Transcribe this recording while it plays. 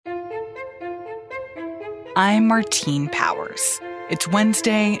I'm Martine Powers. It's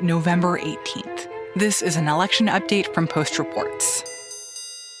Wednesday, November 18th. This is an election update from Post Reports.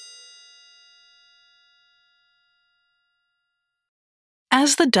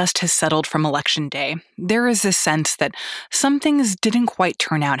 As the dust has settled from Election Day, there is a sense that some things didn't quite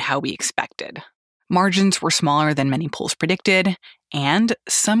turn out how we expected. Margins were smaller than many polls predicted, and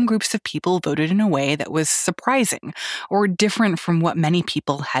some groups of people voted in a way that was surprising or different from what many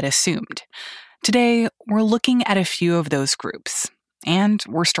people had assumed. Today, we're looking at a few of those groups, and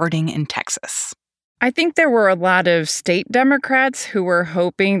we're starting in Texas. I think there were a lot of state Democrats who were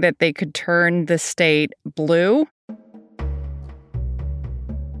hoping that they could turn the state blue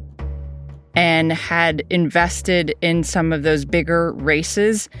and had invested in some of those bigger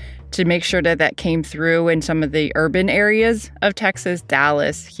races to make sure that that came through in some of the urban areas of Texas: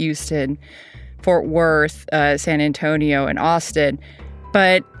 Dallas, Houston, Fort Worth, San Antonio, and Austin.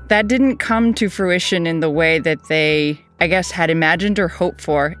 But that didn't come to fruition in the way that they, I guess, had imagined or hoped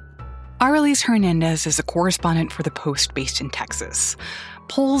for. Arelis Hernandez is a correspondent for The Post based in Texas.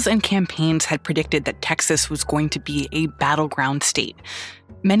 Polls and campaigns had predicted that Texas was going to be a battleground state.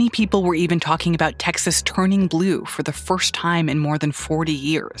 Many people were even talking about Texas turning blue for the first time in more than 40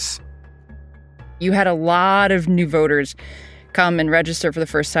 years. You had a lot of new voters come and register for the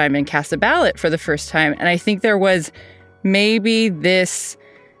first time and cast a ballot for the first time. And I think there was maybe this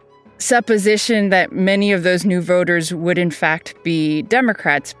supposition that many of those new voters would in fact be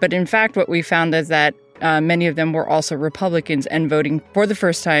Democrats. But in fact, what we found is that many of them were also Republicans and voting for the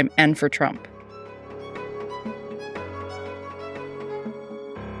first time and for Trump.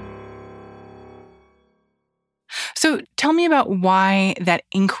 So tell me about why that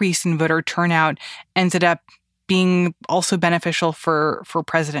increase in voter turnout ended up being also beneficial for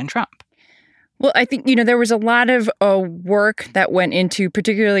President Trump. Well, I think, there was a lot of work that went into,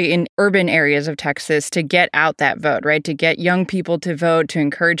 particularly in urban areas of Texas, to get out that vote, right? To get young people to vote, to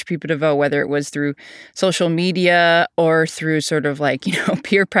encourage people to vote, whether it was through social media or through sort of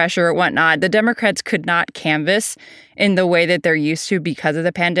peer pressure or whatnot. The Democrats could not canvass in the way that they're used to because of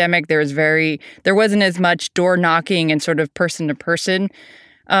the pandemic. There wasn't as much door knocking and sort of person to person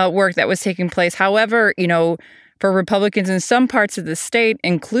work that was taking place. However, for Republicans in some parts of the state,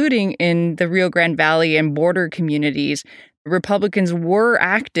 including in the Rio Grande Valley and border communities, Republicans were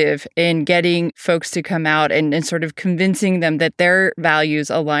active in getting folks to come out and sort of convincing them that their values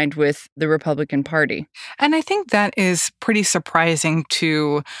aligned with the Republican Party. And I think that is pretty surprising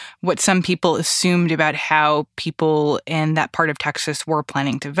to what some people assumed about how people in that part of Texas were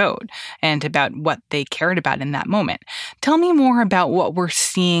planning to vote and about what they cared about in that moment. Tell me more about what we're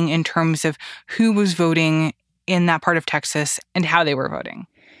seeing in terms of who was voting in that part of Texas and how they were voting.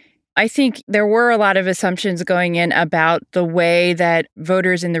 I think there were a lot of assumptions going in about the way that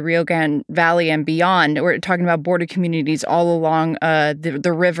voters in the Rio Grande Valley and beyond, we're talking about border communities all along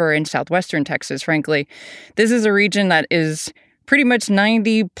the river in southwestern Texas, frankly. This is a region that is pretty much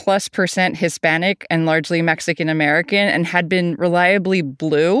 90+% Hispanic and largely Mexican American and had been reliably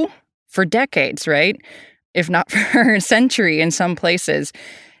blue for decades, right? If not for a century in some places.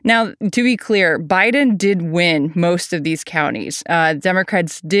 Now, to be clear, Biden did win most of these counties.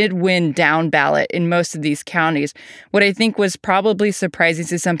 Democrats did win down ballot in most of these counties. What I think was probably surprising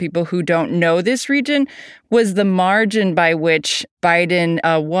to some people who don't know this region was the margin by which Biden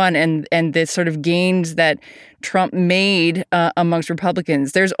won and the sort of gains that Trump made amongst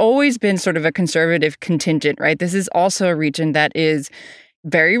Republicans. There's always been sort of a conservative contingent, right? This is also a region that is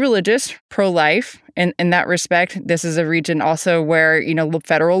very religious, pro-life. In that respect, this is a region also where,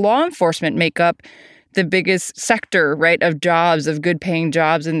 federal law enforcement make up the biggest sector, right, of jobs, of good-paying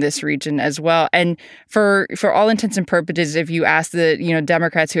jobs in this region as well. And for all intents and purposes, if you ask the,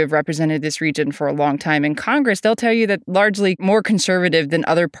 Democrats who have represented this region for a long time in Congress, they'll tell you that largely more conservative than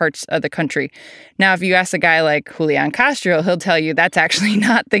other parts of the country. Now, if you ask a guy like Julian Castro, he'll tell you that's actually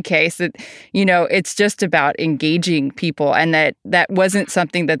not the case, that, it's just about engaging people, and that wasn't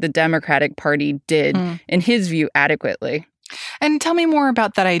something that the Democratic Party did, in his view, adequately. And tell me more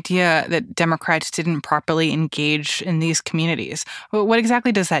about that idea that Democrats didn't properly engage in these communities. What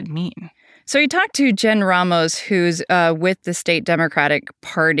exactly does that mean? So you talked to Jen Ramos, who's with the state Democratic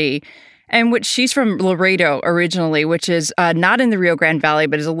Party, and she's from Laredo originally, which is not in the Rio Grande Valley,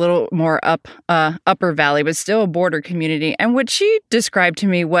 but is a little more upper valley, but still a border community. And what she described to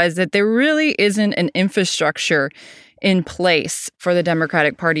me was that there really isn't an infrastructure in place for the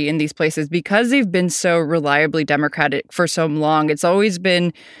Democratic Party in these places because they've been so reliably Democratic for so long. It's always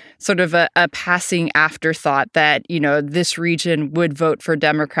been sort of a passing afterthought that, this region would vote for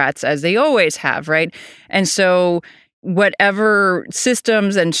Democrats, as they always have, right? And so whatever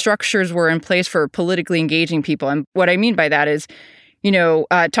systems and structures were in place for politically engaging people. And what I mean by that is,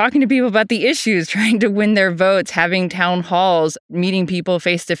 talking to people about the issues, trying to win their votes, having town halls, meeting people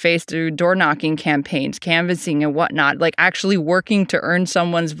face to face through door knocking campaigns, canvassing and whatnot, like actually working to earn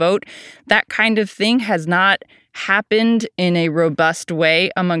someone's vote. That kind of thing has not happened in a robust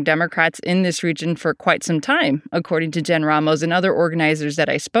way among Democrats in this region for quite some time, according to Jen Ramos and other organizers that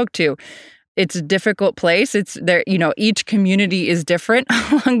I spoke to. It's a difficult place. It's there, each community is different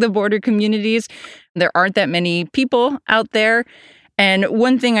among the border communities. There aren't that many people out there. And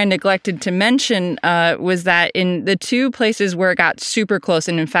one thing I neglected to mention was that in the two places where it got super close,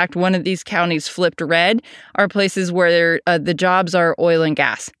 and in fact, one of these counties flipped red, are places where the jobs are oil and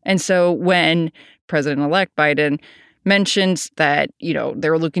gas. And so when President-elect Biden mentions that, they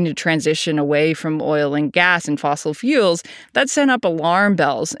were looking to transition away from oil and gas and fossil fuels, that sent up alarm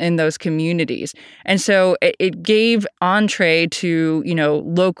bells in those communities. And so it gave entree to,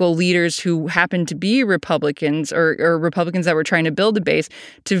 local leaders who happened to be Republicans or Republicans that were trying to build a base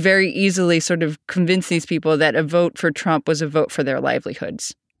to very easily sort of convince these people that a vote for Trump was a vote for their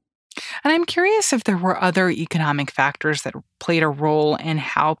livelihoods. And I'm curious if there were other economic factors that played a role in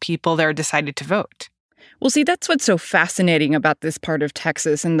how people there decided to vote. Well, see, that's what's so fascinating about this part of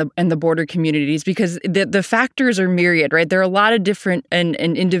Texas and the border communities, because the factors are myriad, right? There are a lot of different and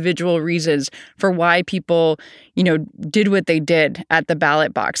individual reasons for why people, did what they did at the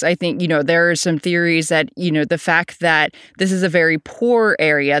ballot box. I think, there are some theories that, the fact that this is a very poor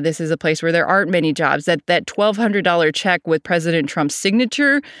area, this is a place where there aren't many jobs, that $1,200 check with President Trump's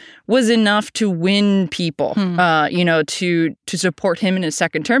signature was enough to win people, to support him in his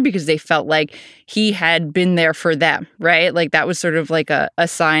second term because they felt like he had been there for them, right? Like that was sort of like a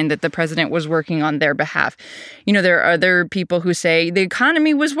sign that the president was working on their behalf. There are other people who say the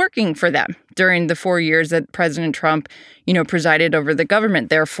economy was working for them during the 4 years that President Trump, presided over the government.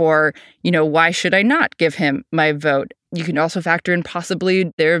 Therefore, why should I not give him my vote? You can also factor in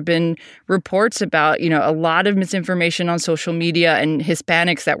possibly there have been reports about, a lot of misinformation on social media and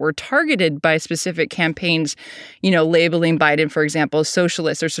Hispanics that were targeted by specific campaigns, labeling Biden, for example, as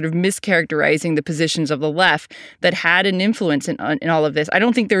socialist or sort of mischaracterizing the positions of the left that had an influence in all of this. I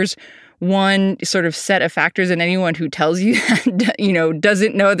don't think there's one sort of set of factors, and anyone who tells you that,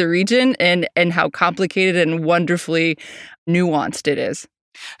 doesn't know the region and how complicated and wonderfully nuanced it is.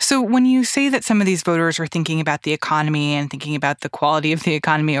 So when you say that some of these voters are thinking about the economy and thinking about the quality of the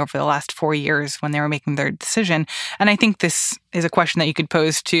economy over the last 4 years when they were making their decision, and I think this is a question that you could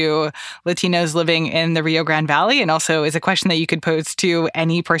pose to Latinos living in the Rio Grande Valley, and also is a question that you could pose to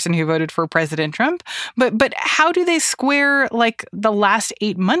any person who voted for President Trump. But how do they square like the last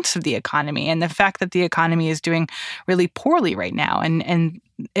 8 months of the economy and the fact that the economy is doing really poorly right now? And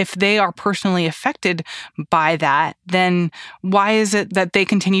if they are personally affected by that, then why is it that they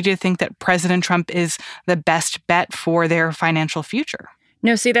continue to think that President Trump is the best bet for their financial future?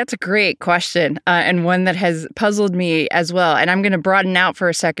 No, see, that's a great question and one that has puzzled me as well. And I'm going to broaden out for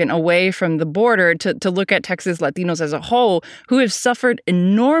a second away from the border to look at Texas Latinos as a whole who have suffered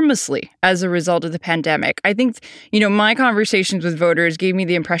enormously as a result of the pandemic. I think, my conversations with voters gave me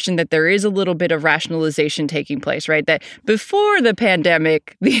the impression that there is a little bit of rationalization taking place, right? That before the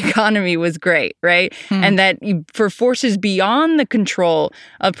pandemic, the economy was great, right? And that for forces beyond the control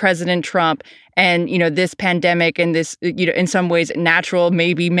of President Trump, and, this pandemic and this, in some ways natural,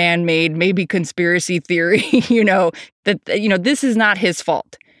 maybe man-made, maybe conspiracy theory, that, this is not his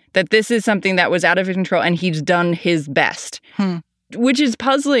fault, that this is something that was out of his control and he's done his best. Which is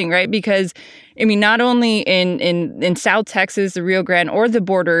puzzling, right? Because, not only in South Texas, the Rio Grande, or the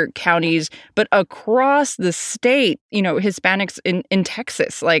border counties, but across the state, Hispanics in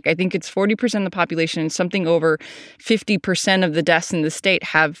Texas, like I think it's 40% of the population and something over 50% of the deaths in the state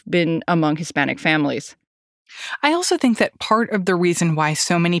have been among Hispanic families. I also think that part of the reason why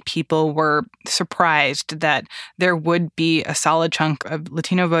so many people were surprised that there would be a solid chunk of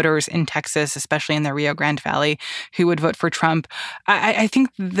Latino voters in Texas, especially in the Rio Grande Valley, who would vote for Trump, I think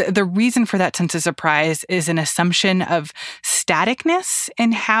the reason for that sense of surprise is an assumption of staticness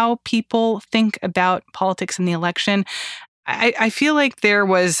in how people think about politics in the election. I feel like there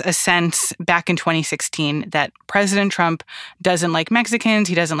was a sense back in 2016 that President Trump doesn't like Mexicans,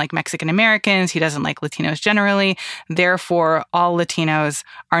 he doesn't like Mexican Americans, he doesn't like Latinos generally. Therefore, all Latinos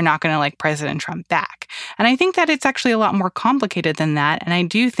are not going to like President Trump back. And I think that it's actually a lot more complicated than that. And I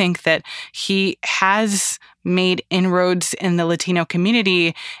do think that he has made inroads in the Latino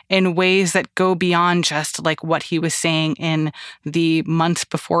community in ways that go beyond just like what he was saying in the months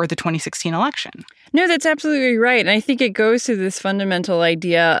before the 2016 election. No, that's absolutely right. And I think it goes to this fundamental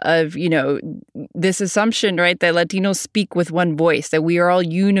idea of, this assumption, right, that Latinos speak with one voice, that we are all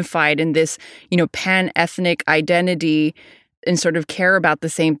unified in this, pan-ethnic identity and sort of care about the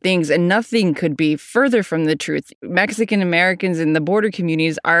same things. And nothing could be further from the truth. Mexican Americans in the border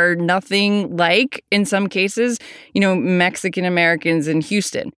communities are nothing like, in some cases, Mexican Americans in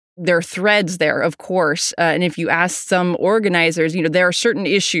Houston. There are threads there, of course. And if you ask some organizers, there are certain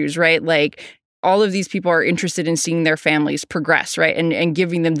issues, right? Like all of these people are interested in seeing their families progress, right? And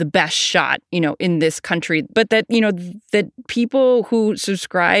giving them the best shot, in this country. But that, that people who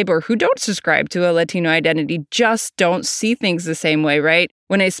subscribe or who don't subscribe to a Latino identity just don't see things the same way, right?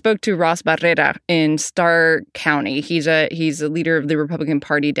 When I spoke to Ross Barrera in Starr County, he's a leader of the Republican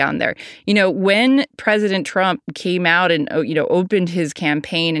Party down there. When President Trump came out and, opened his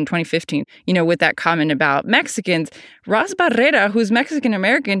campaign in 2015, with that comment about Mexicans, Ross Barrera, who's Mexican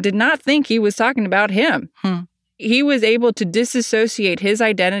American, did not think he was talking about him. He was able to disassociate his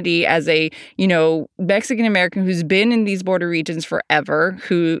identity as a, Mexican American who's been in these border regions forever,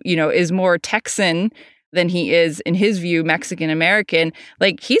 who, is more Texan than he is, in his view, Mexican American.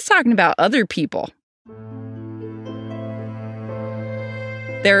 Like, he's talking about other people.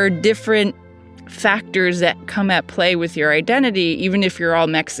 There are different factors that come at play with your identity, even if you're all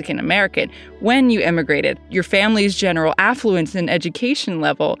Mexican American. When you immigrated, your family's general affluence and education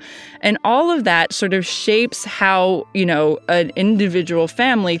level, and all of that sort of shapes how, an individual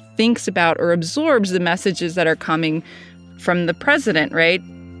family thinks about or absorbs the messages that are coming from the president, right?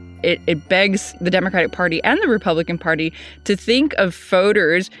 It begs the Democratic Party and the Republican Party to think of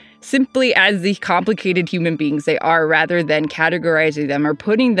voters simply as the complicated human beings they are, rather than categorizing them or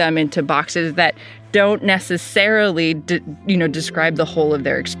putting them into boxes that don't necessarily, describe the whole of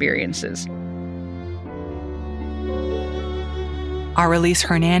their experiences. Arelis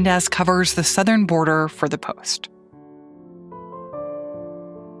Hernandez covers the southern border for The Post.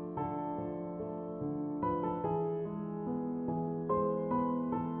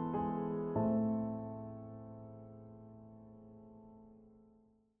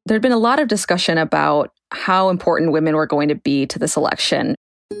 There'd been a lot of discussion about how important women were going to be to this election.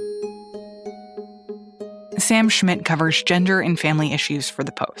 Sam Schmidt covers gender and family issues for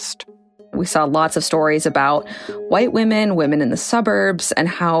The Post. We saw lots of stories about white women, women in the suburbs, and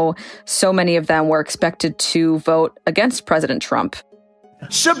how so many of them were expected to vote against President Trump.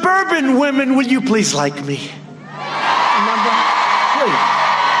 Suburban women, will you please like me? Remember?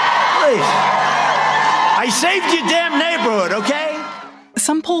 Please. I saved your damn neighborhood, okay?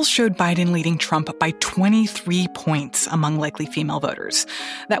 Some polls showed Biden leading Trump by 23 points among likely female voters.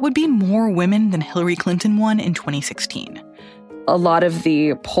 That would be more women than Hillary Clinton won in 2016. A lot of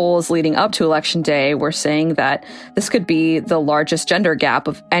the polls leading up to Election Day were saying that this could be the largest gender gap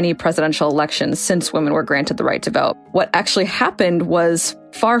of any presidential election since women were granted the right to vote. What actually happened was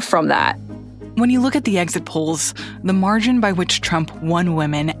far from that. When you look at the exit polls, the margin by which Trump won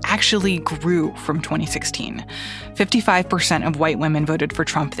women actually grew from 2016. 55% of white women voted for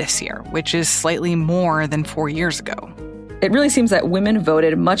Trump this year, which is slightly more than 4 years ago. It really seems that women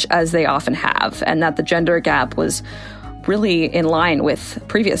voted much as they often have, and that the gender gap was really in line with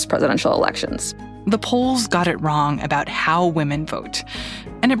previous presidential elections. The polls got it wrong about how women vote.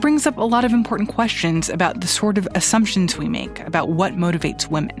 And it brings up a lot of important questions about the sort of assumptions we make about what motivates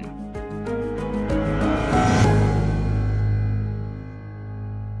women.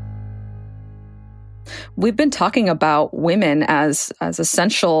 We've been talking about women as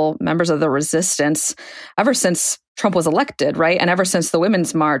essential members of the resistance ever since Trump was elected, right? And ever since the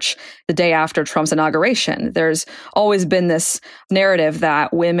Women's March, the day after Trump's inauguration, there's always been this narrative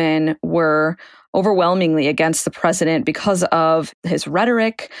that women were overwhelmingly against the president because of his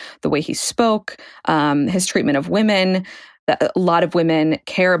rhetoric, the way he spoke, his treatment of women. A lot of women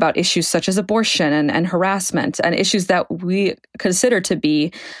care about issues such as abortion and harassment, and issues that we consider to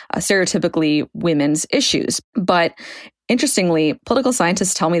be stereotypically women's issues. But interestingly, political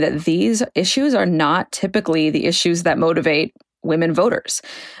scientists tell me that these issues are not typically the issues that motivate women voters.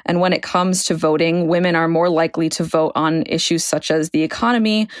 And when it comes to voting, women are more likely to vote on issues such as the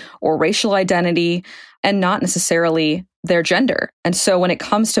economy or racial identity, and not necessarily their gender. And so when it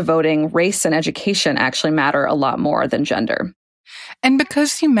comes to voting, race and education actually matter a lot more than gender. And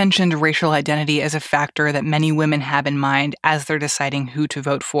because you mentioned racial identity as a factor that many women have in mind as they're deciding who to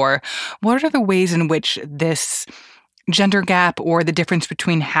vote for, what are the ways in which this gender gap or the difference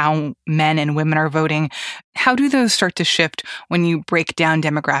between how men and women are voting, how do those start to shift when you break down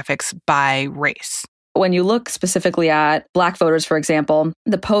demographics by race? When you look specifically at Black voters, for example,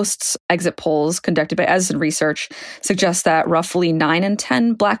 the Post's exit polls conducted by Edison Research suggest that roughly 9 in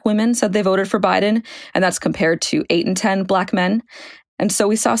 10 Black women said they voted for Biden, and that's compared to 8 in 10 Black men. And so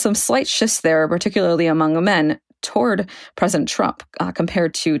we saw some slight shifts there, particularly among men, toward President Trump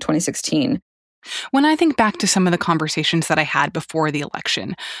compared to 2016. When I think back to some of the conversations that I had before the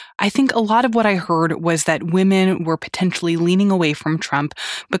election, I think a lot of what I heard was that women were potentially leaning away from Trump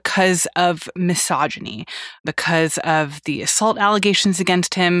because of misogyny, because of the assault allegations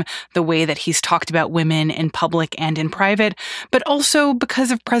against him, the way that he's talked about women in public and in private, but also because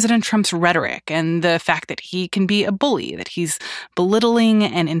of President Trump's rhetoric and the fact that he can be a bully, that he's belittling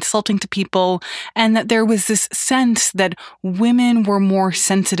and insulting to people, and that there was this sense that women were more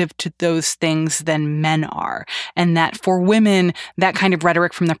sensitive to those things than men are, and that for women, that kind of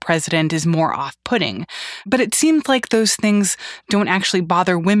rhetoric from the president is more off-putting. But it seems like those things don't actually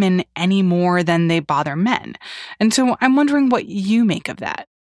bother women any more than they bother men. And so I'm wondering what you make of that.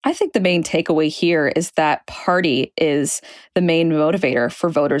 I think the main takeaway here is that party is the main motivator for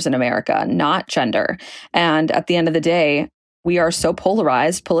voters in America, not gender. And at the end of the day, we are so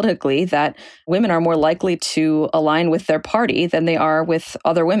polarized politically that women are more likely to align with their party than they are with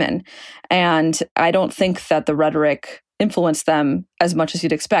other women. And I don't think that the rhetoric influenced them as much as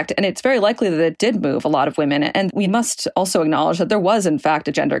you'd expect. And it's very likely that it did move a lot of women. And we must also acknowledge that there was, in fact,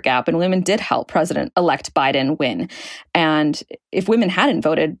 a gender gap, and women did help President-elect Biden win. And if women hadn't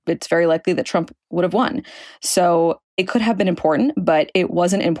voted, it's very likely that Trump would have won. So it could have been important, but it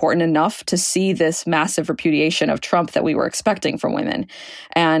wasn't important enough to see this massive repudiation of Trump that we were expecting from women.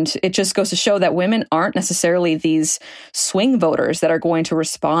 And it just goes to show that women aren't necessarily these swing voters that are going to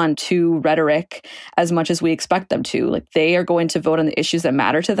respond to rhetoric as much as we expect them to. Like, they are going to vote on the issues that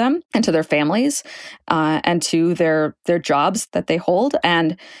matter to them and to their families and to their jobs that they hold.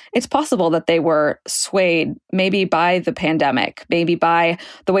 And it's possible that they were swayed maybe by the pandemic, maybe by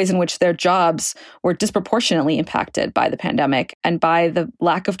the ways in which their jobs were disproportionately impacted by the pandemic and by the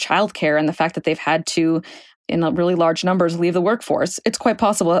lack of childcare and the fact that they've had to, in really large numbers, leave the workforce. It's quite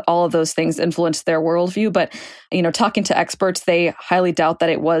possible that all of those things influenced their worldview. But, talking to experts, they highly doubt that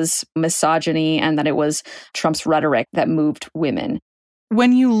it was misogyny and that it was Trump's rhetoric that moved women.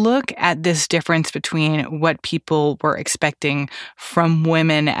 When you look at this difference between what people were expecting from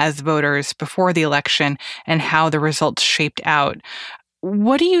women as voters before the election and how the results shaped out,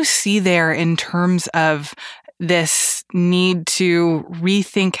 what do you see there in terms of this need to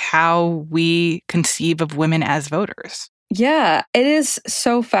rethink how we conceive of women as voters? Yeah, it is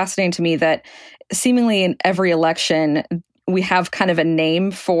so fascinating to me that seemingly in every election, we have kind of a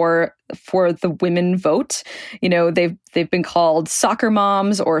name for the women vote. They've been called soccer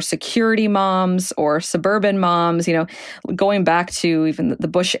moms or security moms or suburban moms. Going back to even the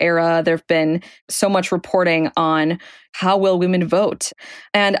Bush era, there've been so much reporting on how will women vote.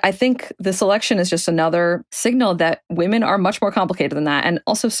 And I think this election is just another signal that women are much more complicated than that. And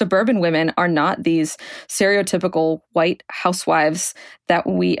also suburban women are not these stereotypical white housewives that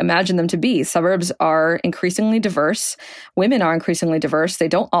we imagine them to be. Suburbs are increasingly diverse. Women are increasingly diverse. They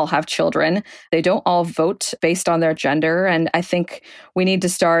don't all have children. They don't all vote based on their gender. And I think we need to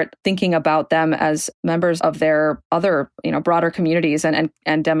start thinking about them as members of their other, broader communities and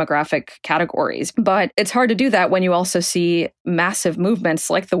demographic categories. But it's hard to do that when you also see massive movements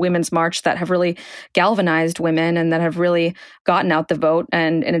like the Women's March that have really galvanized women and that have really gotten out the vote.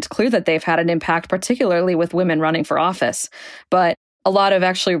 And it's clear that they've had an impact, particularly with women running for office. But a lot of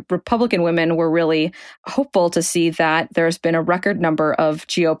actually Republican women were really hopeful to see that there's been a record number of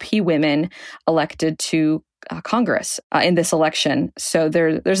GOP women elected to Congress in this election. So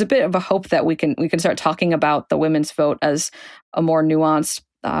there's a bit of a hope that we can start talking about the women's vote as a more nuanced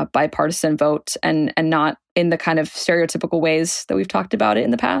bipartisan vote and not in the kind of stereotypical ways that we've talked about it in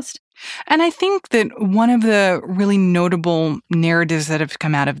the past. And I think that one of the really notable narratives that have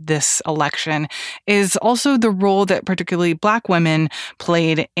come out of this election is also the role that particularly Black women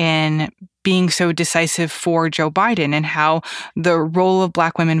played in being so decisive for Joe Biden, and how the role of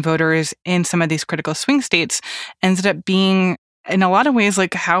Black women voters in some of these critical swing states ended up being, in a lot of ways,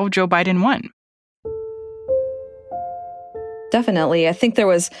 like how Joe Biden won. Definitely. I think there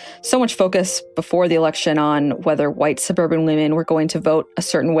was so much focus before the election on whether white suburban women were going to vote a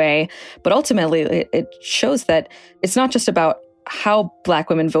certain way. But ultimately, it shows that it's not just about how Black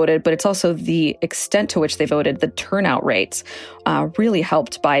women voted, but it's also the extent to which they voted. The turnout rates really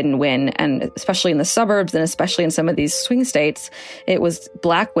helped Biden win, and especially in the suburbs and especially in some of these swing states, it was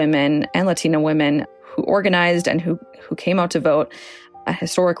Black women and Latina women who organized and who came out to vote at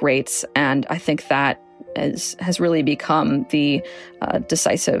historic rates. And I think that has really become the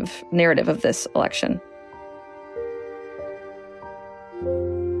decisive narrative of this election.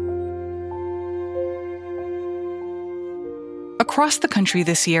 Across the country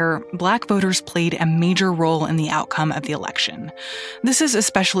this year, Black voters played a major role in the outcome of the election. This is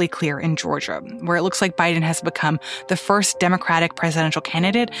especially clear in Georgia, where it looks like Biden has become the first Democratic presidential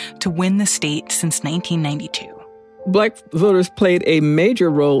candidate to win the state since 1992. Black voters played a major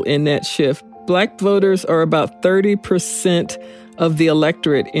role in that shift. Black voters are about 30% of the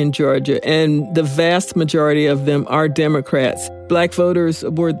electorate in Georgia, and the vast majority of them are Democrats. Black voters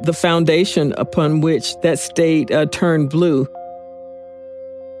were the foundation upon which that state turned blue.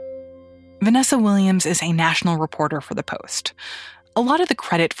 Vanessa Williams is a national reporter for The Post. A lot of the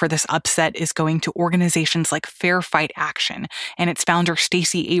credit for this upset is going to organizations like Fair Fight Action and its founder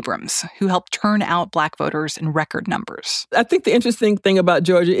Stacey Abrams, who helped turn out Black voters in record numbers. I think the interesting thing about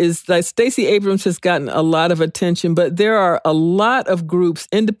Georgia is that Stacey Abrams has gotten a lot of attention, but there are a lot of groups,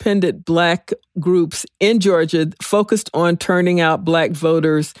 independent Black groups in Georgia focused on turning out Black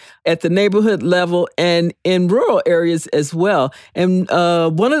voters at the neighborhood level and in rural areas as well. And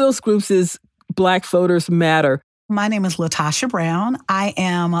one of those groups is Black Voters Matter. My name is Latasha Brown. I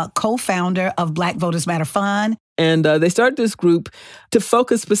am a co-founder of Black Voters Matter Fund. And they started this group to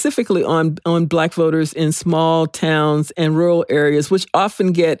focus specifically on Black voters in small towns and rural areas, which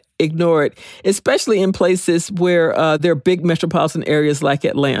often get ignored, especially in places where there are big metropolitan areas like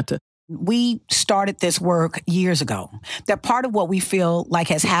Atlanta. We started this work years ago. That part of what we feel like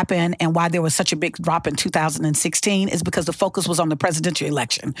has happened and why there was such a big drop in 2016 is because the focus was on the presidential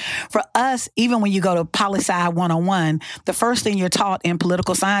election. For us, even when you go to Poli-Sci 101, the first thing you're taught in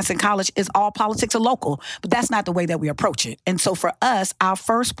political science in college is all politics are local, but that's not the way that we approach it. And so for us, our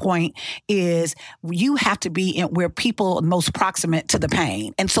first point is you have to be in where people are most proximate to the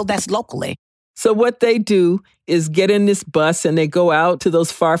pain. And so that's locally. So what they do is get in this bus and they go out to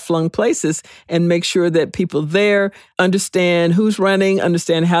those far-flung places and make sure that people there understand who's running,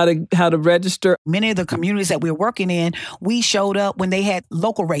 understand how to register. Many of the communities that we're working in, we showed up when they had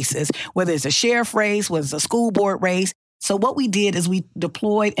local races, whether it's a sheriff race, whether it's a school board race. So what we did is we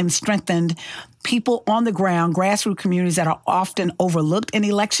deployed and strengthened people on the ground, grassroots communities that are often overlooked in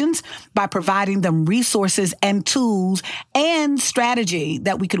elections by providing them resources and tools and strategy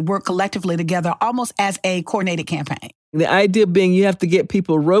that we could work collectively together almost as a coordinated campaign. The idea being you have to get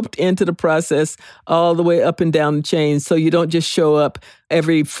people roped into the process all the way up and down the chain so you don't just show up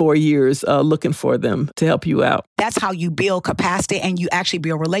every 4 years looking for them to help you out. That's how you build capacity and you actually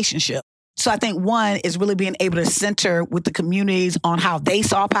build relationship. So I think one is really being able to center with the communities on how they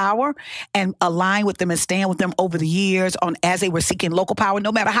saw power and align with them and stand with them over the years on as they were seeking local power,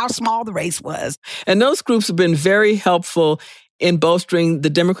 no matter how small the race was. And those groups have been very helpful in bolstering the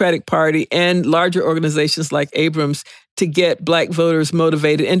Democratic Party and larger organizations like Abrams to get Black voters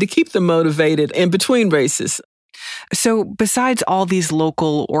motivated and to keep them motivated in between races. So besides all these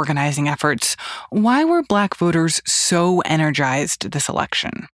local organizing efforts, why were Black voters so energized this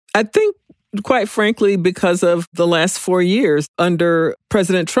election? I think, quite frankly, because of the last 4 years under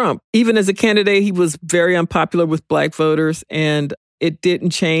President Trump. Even as a candidate, he was very unpopular with Black voters, and it didn't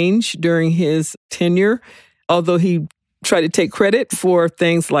change during his tenure, although he tried to take credit for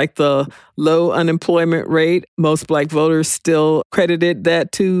things like the low unemployment rate. Most Black voters still credited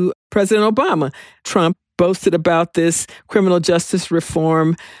that to President Obama. Trump boasted about this criminal justice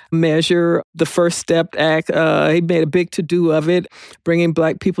reform measure, the First Step Act. He made a big to-do of it, bringing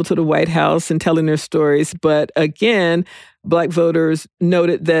Black people to the White House and telling their stories. But again, Black voters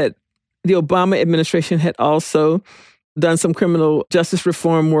noted that the Obama administration had also done some criminal justice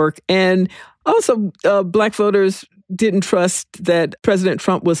reform work. And also, Black voters didn't trust that President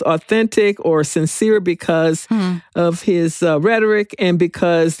Trump was authentic or sincere because of his rhetoric and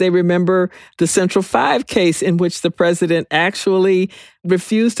because they remember the Central 5 case in which the president actually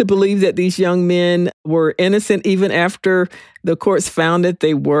refused to believe that these young men were innocent even after the courts found that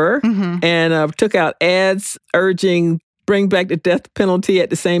they were, and took out ads urging bring back the death penalty at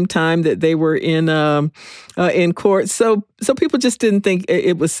the same time that they were in court. So people just didn't think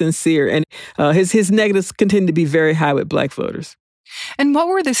it was sincere. And his negatives continued to be very high with Black voters. And what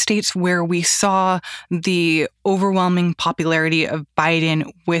were the states where we saw the overwhelming popularity of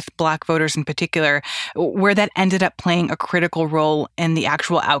Biden with Black voters in particular, where that ended up playing a critical role in the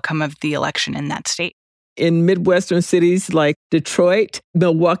actual outcome of the election in that state? In Midwestern cities like Detroit,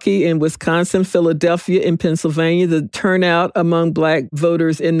 Milwaukee in Wisconsin, Philadelphia in Pennsylvania, the turnout among Black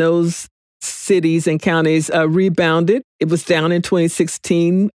voters in those cities and counties rebounded. It was down in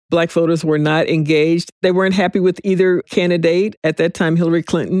 2016, Black voters were not engaged. They weren't happy with either candidate, at that time Hillary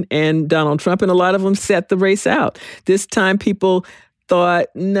Clinton and Donald Trump, and a lot of them set the race out. This time people thought,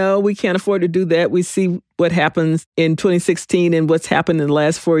 no, we can't afford to do that. We see what happens in 2016 and what's happened in the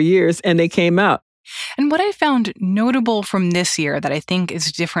last 4 years, and they came out. And what I found notable from this year that I think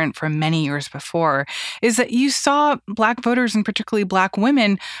is different from many years before is that you saw Black voters, and particularly Black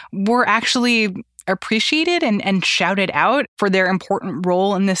women, were actually appreciated and shouted out for their important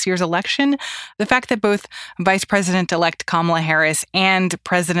role in this year's election. The fact that both Vice President-elect Kamala Harris and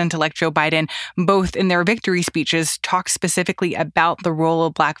President-elect Joe Biden, both in their victory speeches, talked specifically about the role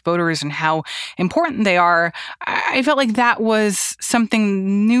of Black voters and how important they are, I felt like that was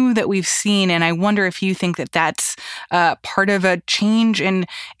something new that we've seen. And I wonder if you think that that's part of a change in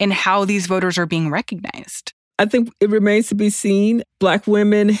how these voters are being recognized. I think it remains to be seen. Black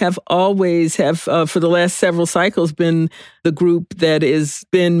women have always for the last several cycles, been the group that has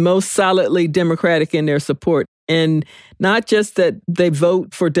been most solidly Democratic in their support. And not just that they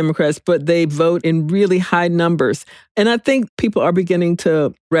vote for Democrats, but they vote in really high numbers. And I think people are beginning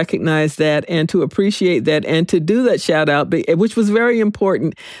to recognize that and to appreciate that and to do that shout out, which was very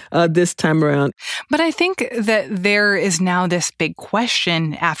important this time around. But I think that there is now this big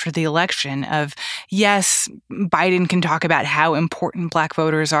question after the election of, yes, Biden can talk about how important Black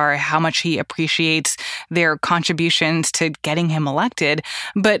voters are, how much he appreciates their contributions to getting him elected.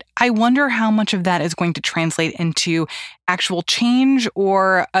 But I wonder how much of that is going to translate into actual change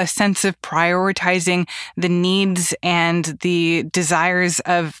or a sense of prioritizing the needs and the desires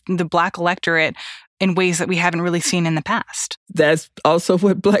of the Black electorate in ways that we haven't really seen in the past. That's also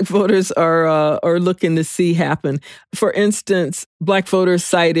what Black voters are looking to see happen. For instance, Black voters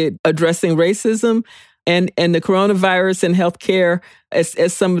cited addressing racism and the coronavirus and healthcare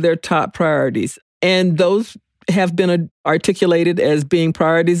as some of their top priorities. And those have been articulated as being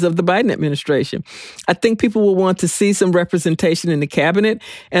priorities of the Biden administration. I think people will want to see some representation in the cabinet,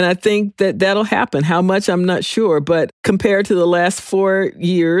 and I think that that'll happen. How much, I'm not sure, but compared to the last 4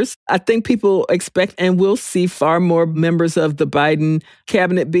 years, I think people expect and will see far more members of the Biden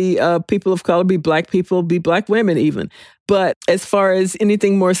cabinet be people of color, be Black people, be Black women even. But as far as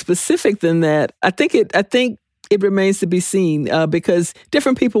anything more specific than that, I think it remains to be seen because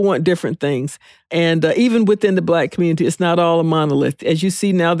different people want different things. And even within the Black community, it's not all a monolith. As you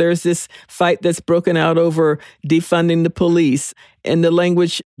see now, there's this fight that's broken out over defunding the police and the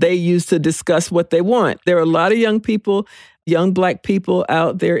language they use to discuss what they want. There are a lot of young people, young Black people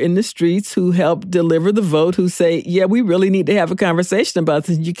out there in the streets who help deliver the vote, who say, yeah, we really need to have a conversation about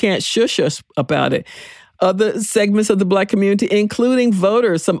this. You can't shush us about it. Other segments of the Black community, including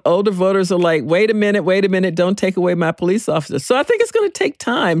voters, some older voters are like, wait a minute, don't take away my police officers. So I think it's going to take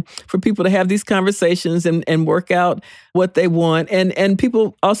time for people to have these conversations and work out what they want. And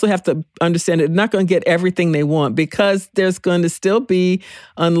people also have to understand that they're not going to get everything they want because there's going to still be,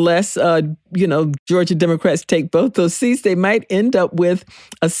 unless, Georgia Democrats take both those seats, they might end up with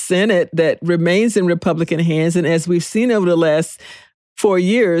a Senate that remains in Republican hands. And as we've seen over the last 4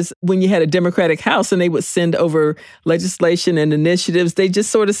 years, when you had a Democratic House and they would send over legislation and initiatives, they just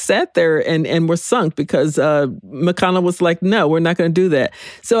sort of sat there and were sunk because McConnell was like, no, we're not going to do that.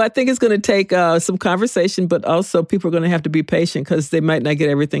 So I think it's going to take some conversation, but also people are going to have to be patient because they might not get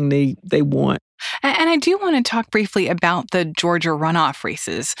everything they want. And I do want to talk briefly about the Georgia runoff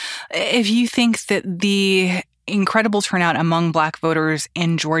races. If you think that the incredible turnout among Black voters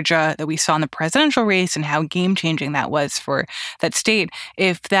in Georgia that we saw in the presidential race and how game-changing that was for that state,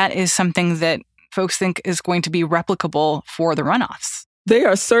 if that is something that folks think is going to be replicable for the runoffs. They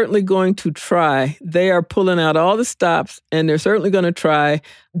are certainly going to try. They are pulling out all the stops, and they're certainly going to try.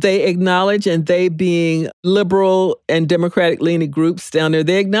 They acknowledge, and they being liberal and Democratic-leaning groups down there,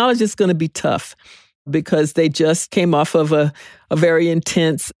 they acknowledge it's going to be tough because they just came off of a very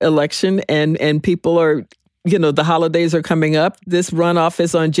intense election, and people are, the holidays are coming up. This runoff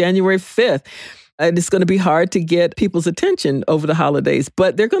is on January 5th. And it's going to be hard to get people's attention over the holidays,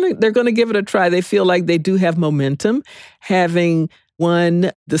 but they're going to give it a try. They feel like they do have momentum, having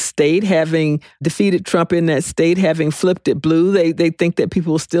won the state, having defeated Trump in that state, having flipped it blue. They think that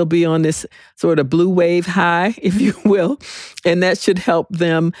people will still be on this sort of blue wave high, if you will, and that should help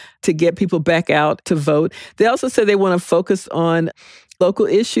them to get people back out to vote. They also said they want to focus on local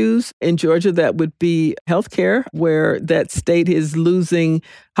issues in Georgia. That would be healthcare, where that state is losing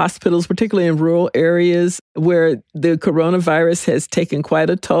hospitals, particularly in rural areas where the coronavirus has taken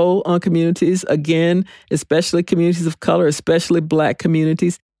quite a toll on communities, again, especially communities of color, especially Black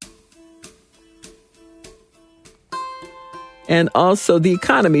communities. And also the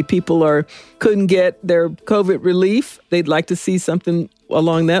economy. People couldn't get their COVID relief. They'd like to see something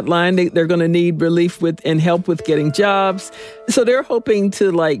along that line. They're going to need relief and help with getting jobs. So they're hoping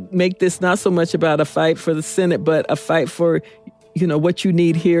to make this not so much about a fight for the Senate, but a fight for, what you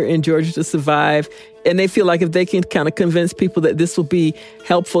need here in Georgia to survive. And they feel like if they can kind of convince people that this will be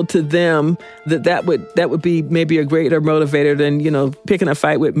helpful to them, that would be maybe a greater motivator than, picking a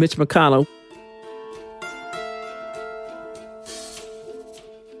fight with Mitch McConnell.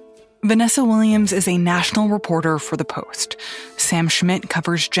 Vanessa Williams is a national reporter for The Post. Sam Schmidt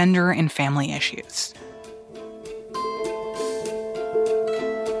covers gender and family issues.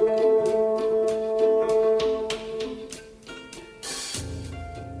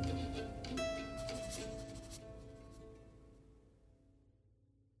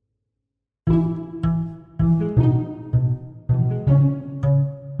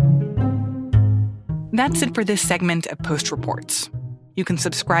 That's it for this segment of Post Reports. You can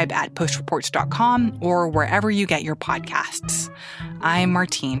subscribe at postreports.com or wherever you get your podcasts. I'm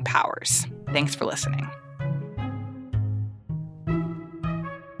Martine Powers. Thanks for listening.